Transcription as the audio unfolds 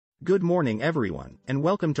Good morning everyone, and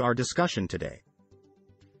welcome to our discussion today.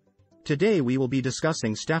 Today we will be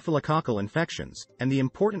discussing staphylococcal infections, and the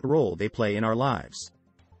important role they play in our lives.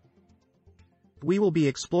 We will be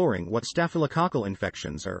exploring what staphylococcal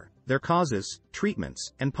infections are, their causes,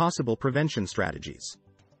 treatments, and possible prevention strategies.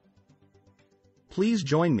 Please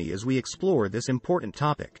join me as we explore this important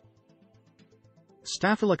topic.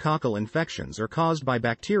 Staphylococcal infections are caused by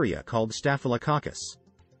bacteria called Staphylococcus.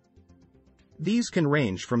 These can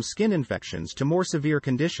range from skin infections to more severe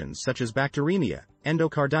conditions such as bacteremia,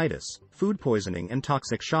 endocarditis, food poisoning and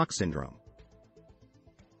toxic shock syndrome.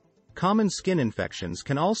 Common skin infections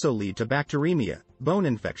can also lead to bacteremia, bone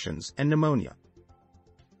infections, and pneumonia.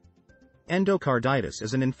 Endocarditis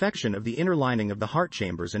is an infection of the inner lining of the heart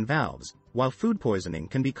chambers and valves, while food poisoning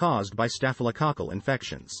can be caused by staphylococcal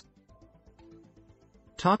infections.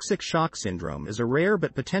 Toxic shock syndrome is a rare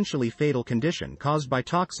but potentially fatal condition caused by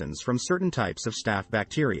toxins from certain types of staph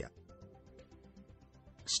bacteria.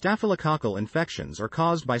 Staphylococcal infections are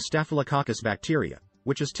caused by Staphylococcus bacteria,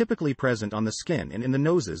 which is typically present on the skin and in the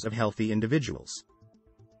noses of healthy individuals.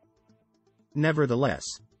 Nevertheless,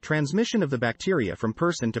 transmission of the bacteria from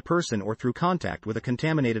person to person or through contact with a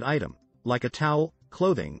contaminated item, like a towel,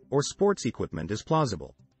 clothing, or sports equipment is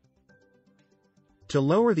plausible. To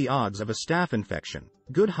lower the odds of a staph infection,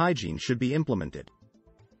 good hygiene should be implemented.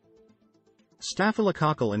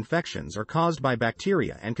 Staphylococcal infections are caused by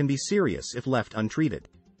bacteria and can be serious if left untreated.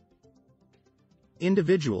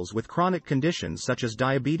 Individuals with chronic conditions such as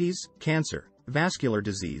diabetes, cancer, vascular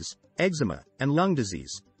disease, eczema, and lung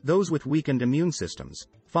disease, those with weakened immune systems,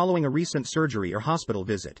 following a recent surgery or hospital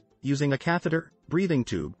visit, using a catheter, breathing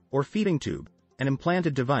tube, or feeding tube, an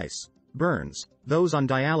implanted device, burns, those on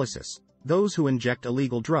dialysis, those who inject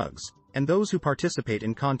illegal drugs, and those who participate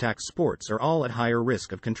in contact sports are all at higher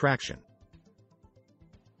risk of contraction.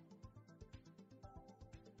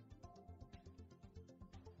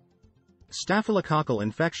 Staphylococcal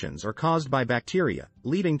infections are caused by bacteria,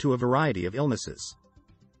 leading to a variety of illnesses.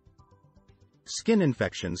 Skin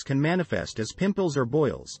infections can manifest as pimples or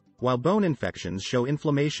boils, while bone infections show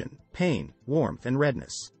inflammation, pain, warmth, and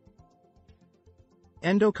redness.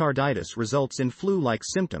 Endocarditis results in flu-like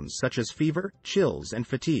symptoms such as fever, chills, and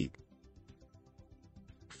fatigue.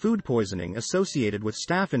 Food poisoning associated with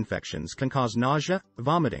staph infections can cause nausea,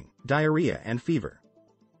 vomiting, diarrhea, and fever.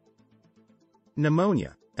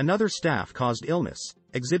 Pneumonia, another staph-caused illness,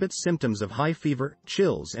 exhibits symptoms of high fever,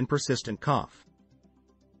 chills, and persistent cough.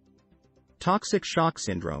 Toxic shock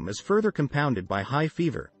syndrome is further compounded by high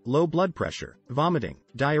fever, low blood pressure, vomiting,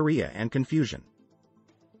 diarrhea, and confusion.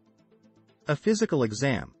 A physical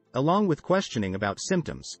exam, along with questioning about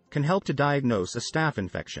symptoms, can help to diagnose a staph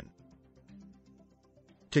infection.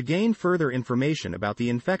 To gain further information about the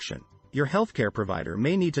infection, your healthcare provider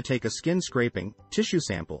may need to take a skin scraping, tissue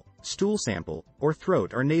sample, stool sample, or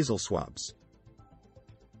throat or nasal swabs.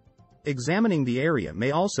 Examining the area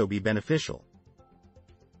may also be beneficial.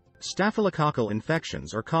 Staphylococcal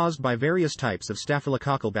infections are caused by various types of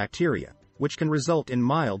staphylococcal bacteria, which can result in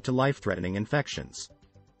mild to life-threatening infections.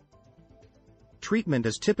 Treatment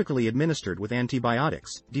is typically administered with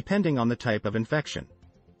antibiotics, depending on the type of infection.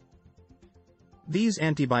 These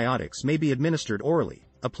antibiotics may be administered orally,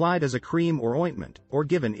 applied as a cream or ointment, or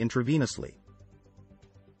given intravenously.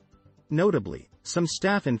 Notably, some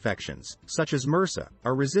staph infections, such as MRSA,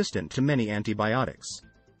 are resistant to many antibiotics.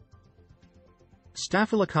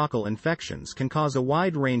 Staphylococcal infections can cause a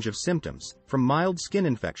wide range of symptoms, from mild skin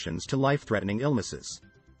infections to life-threatening illnesses.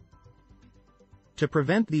 To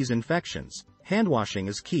prevent these infections, hand washing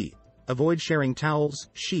is key. Avoid sharing towels,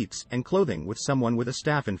 sheets, and clothing with someone with a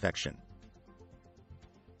staph infection.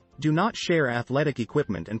 Do not share athletic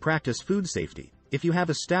equipment and practice food safety. If you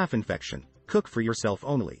have a staph infection, cook for yourself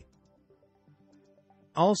only.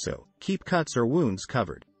 Also, keep cuts or wounds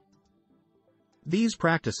covered. These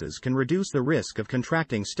practices can reduce the risk of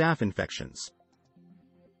contracting staph infections.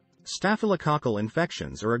 Staphylococcal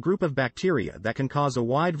infections are a group of bacteria that can cause a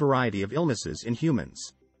wide variety of illnesses in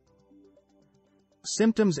humans.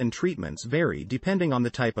 Symptoms and treatments vary depending on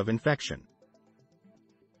the type of infection.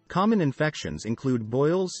 Common infections include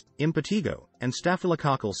boils, impetigo, and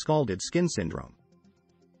staphylococcal scalded skin syndrome.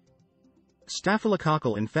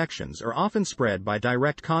 Staphylococcal infections are often spread by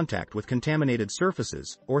direct contact with contaminated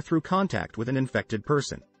surfaces or through contact with an infected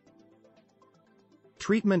person.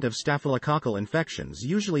 Treatment of staphylococcal infections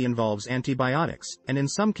usually involves antibiotics, and in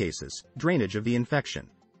some cases, drainage of the infection.